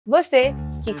Você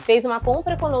que fez uma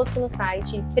compra conosco no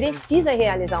site e precisa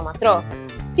realizar uma troca,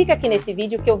 fica aqui nesse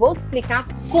vídeo que eu vou te explicar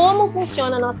como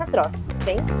funciona a nossa troca,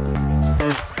 bem?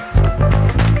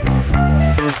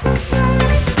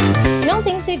 Não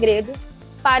tem segredo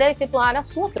para efetuar a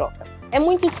sua troca. É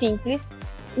muito simples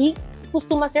e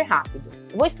costuma ser rápido.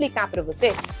 Eu vou explicar para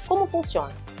você como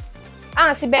funciona.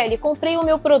 Ah, Sibeli, comprei o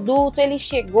meu produto, ele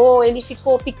chegou, ele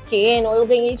ficou pequeno, eu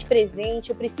ganhei de presente,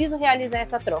 eu preciso realizar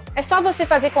essa troca. É só você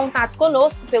fazer contato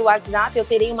conosco pelo WhatsApp, eu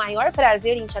terei o maior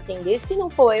prazer em te atender. Se não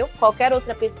for eu, qualquer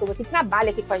outra pessoa que trabalha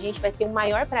aqui com a gente vai ter o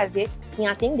maior prazer em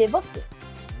atender você.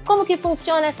 Como que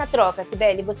funciona essa troca,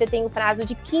 Sibeli? Você tem um prazo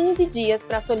de 15 dias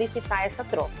para solicitar essa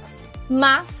troca.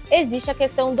 Mas existe a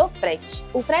questão do frete.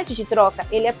 O frete de troca,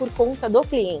 ele é por conta do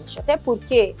cliente, até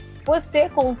porque você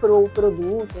comprou o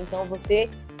produto, então você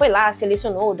foi lá,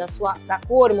 selecionou da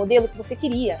cor, modelo que você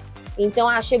queria. Então,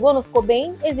 chegou, não ficou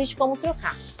bem, existe como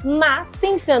trocar. Mas,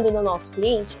 pensando no nosso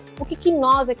cliente, o que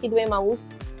nós aqui do Emaús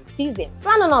fizemos?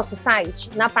 Lá no nosso site,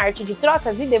 na parte de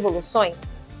trocas e devoluções,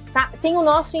 tá, tem o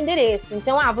nosso endereço.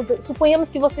 Então, suponhamos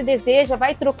que você deseja,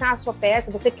 vai trocar a sua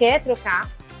peça, você quer trocar,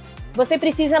 você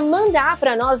precisa mandar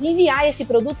para nós, enviar esse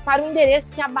produto para o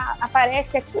endereço que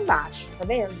aparece aqui embaixo, tá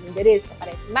vendo? O endereço que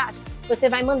aparece aqui embaixo, você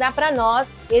vai mandar para nós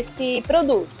esse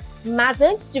produto. Mas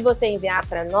antes de você enviar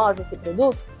para nós esse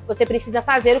produto, você precisa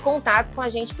fazer o contato com a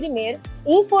gente primeiro,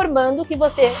 informando que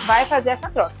você vai fazer essa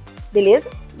troca, beleza?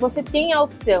 Você tem a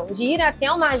opção de ir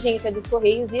até uma agência dos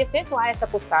Correios e efetuar essa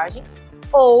postagem,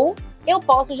 ou eu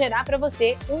posso gerar para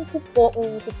você eu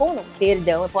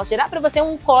posso gerar para você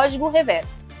um código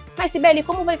reverso. Mas, Sibeli,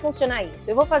 como vai funcionar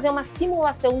isso? Eu vou fazer uma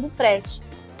simulação do frete.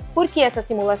 Por que essa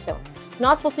simulação?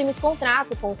 Nós possuímos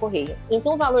contrato com o Correio,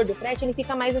 então o valor do frete ele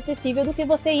fica mais acessível do que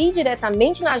você ir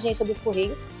diretamente na agência dos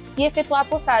Correios e efetuar a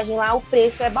postagem. Lá o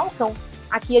preço é balcão.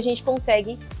 Aqui a gente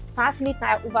consegue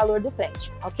facilitar o valor do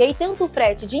frete, ok? Tanto o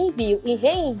frete de envio e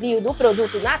reenvio do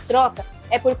produto na troca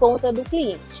é por conta do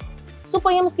cliente.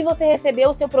 Suponhamos que você recebeu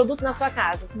o seu produto na sua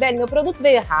casa. Sibeli, meu produto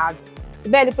veio errado.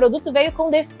 Sibeli, o produto veio com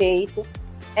defeito.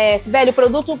 Sibeli, o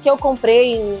produto que eu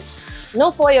comprei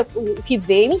não foi o que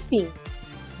veio, enfim.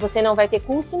 Você não vai ter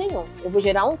custo nenhum. Eu vou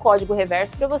gerar um código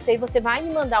reverso para você e você vai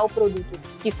me mandar o produto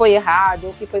que foi errado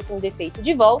ou que foi com defeito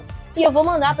de volta e eu vou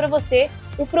mandar para você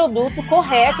o produto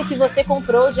correto que você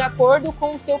comprou de acordo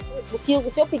com o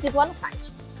seu pedido lá no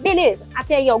site. Beleza?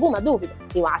 Até aí alguma dúvida?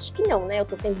 Eu acho que não, né? Eu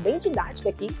tô sendo bem didático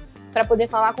aqui para poder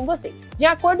falar com vocês. De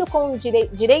acordo com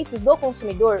direitos do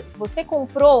consumidor, você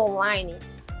comprou online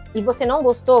e você não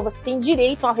gostou, você tem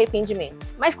direito ao arrependimento.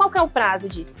 Mas qual que é o prazo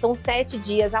disso? São 7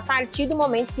 dias a partir do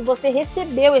momento que você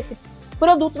recebeu esse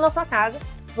produto na sua casa.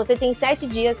 Você tem 7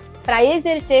 dias para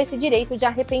exercer esse direito de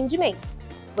arrependimento.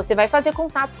 Você vai fazer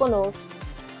contato conosco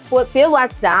pelo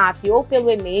WhatsApp ou pelo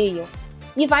e-mail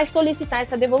e vai solicitar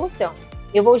essa devolução.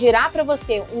 Eu vou gerar para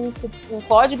você um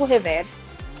código reverso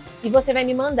e você vai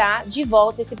me mandar de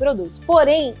volta esse produto.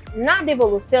 Porém, na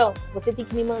devolução, você tem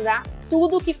que me mandar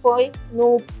tudo que foi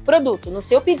no produto, no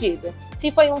seu pedido.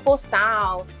 Se foi um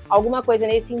postal, alguma coisa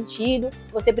nesse sentido,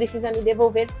 você precisa me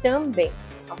devolver também,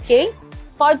 ok?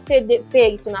 Pode ser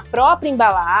feito na própria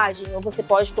embalagem ou você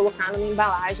pode colocar numa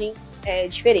embalagem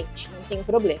diferente, não tem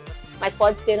problema. Mas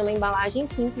pode ser uma embalagem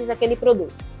simples aquele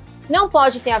produto. Não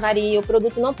pode ter avaria, o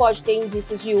produto não pode ter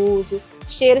indícios de uso,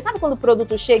 cheiro. Sabe quando o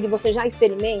produto chega e você já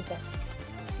experimenta?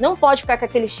 Não pode ficar com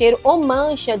aquele cheiro ou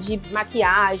mancha de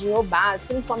maquiagem ou base,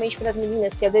 principalmente para as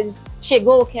meninas que às vezes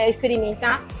chegou, quer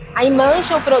experimentar, aí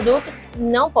mancha o produto.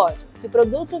 Não pode. Se o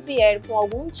produto vier com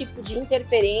algum tipo de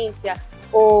interferência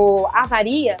ou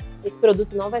avaria, esse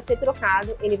produto não vai ser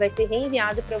trocado, ele vai ser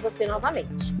reenviado para você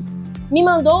novamente. Me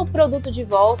mandou o produto de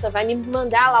volta, vai me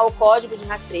mandar lá o código de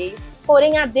rastreio,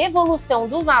 porém a devolução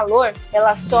do valor,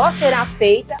 ela só será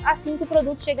feita assim que o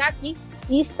produto chegar aqui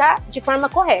e está de forma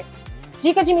correta.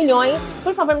 Dica de milhões,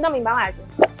 por favor, me dá uma embalagem.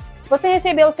 Você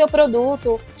recebeu o seu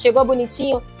produto, chegou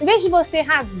bonitinho, em vez de você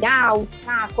rasgar o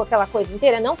saco, aquela coisa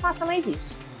inteira, não faça mais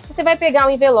isso. Você vai pegar o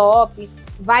envelope,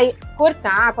 vai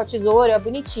cortar com a tesoura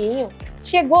bonitinho.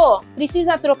 Chegou,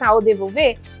 precisa trocar ou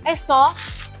devolver, é só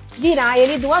virar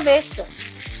ele do avesso.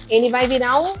 Ele vai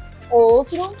virar um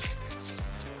outro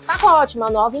pacote,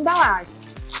 uma nova embalagem.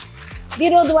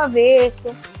 Virou do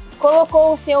avesso,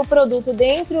 colocou o seu produto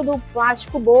dentro do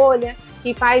plástico bolha,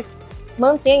 que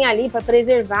mantém ali para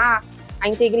preservar a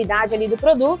integridade ali do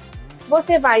produto.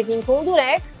 Você vai vir com o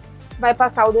durex, vai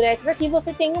passar o durex aqui,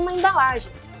 você tem uma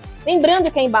embalagem. Lembrando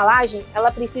que a embalagem,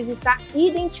 ela precisa estar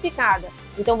identificada.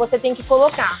 Então você tem que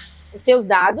colocar os seus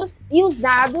dados e os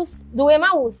dados do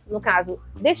Emaús, no caso,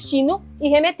 destino e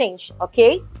remetente,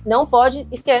 ok? Não pode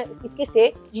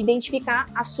esquecer de identificar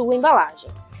a sua embalagem.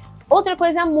 Outra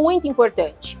coisa muito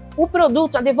importante, o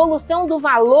produto, a devolução do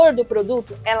valor do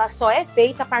produto, ela só é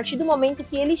feita a partir do momento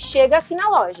que ele chega aqui na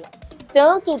loja.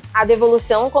 Tanto a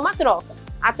devolução como a troca.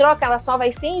 A troca ela só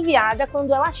vai ser enviada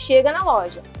quando ela chega na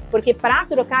loja, porque para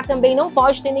trocar também não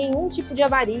pode ter nenhum tipo de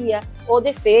avaria, ou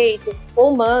defeito,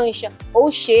 ou mancha, ou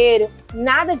cheiro,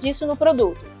 nada disso no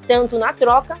produto, tanto na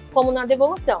troca como na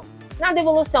devolução. Na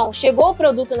devolução, chegou o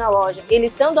produto na loja, ele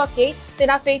estando ok,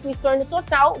 será feito o estorno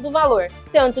total do valor,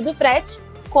 tanto do frete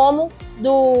como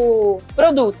do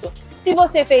produto. Se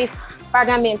você fez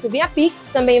pagamento via Pix,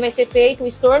 também vai ser feito o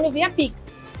estorno via Pix.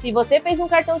 Se você fez um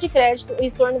cartão de crédito, o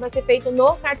estorno vai ser feito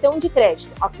no cartão de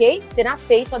crédito, ok? Será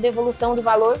feita a devolução do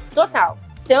valor total,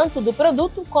 tanto do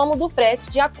produto como do frete,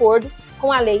 de acordo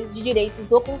com a Lei de Direitos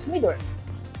do Consumidor.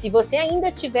 Se você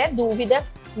ainda tiver dúvida,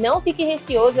 não fique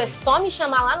receoso, é só me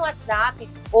chamar lá no WhatsApp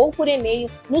ou por e-mail,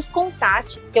 nos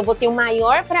contate, que eu vou ter o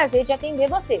maior prazer de atender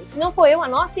você. Se não for eu, a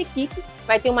nossa equipe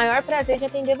vai ter o maior prazer de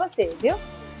atender você, viu?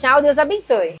 Tchau, Deus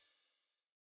abençoe!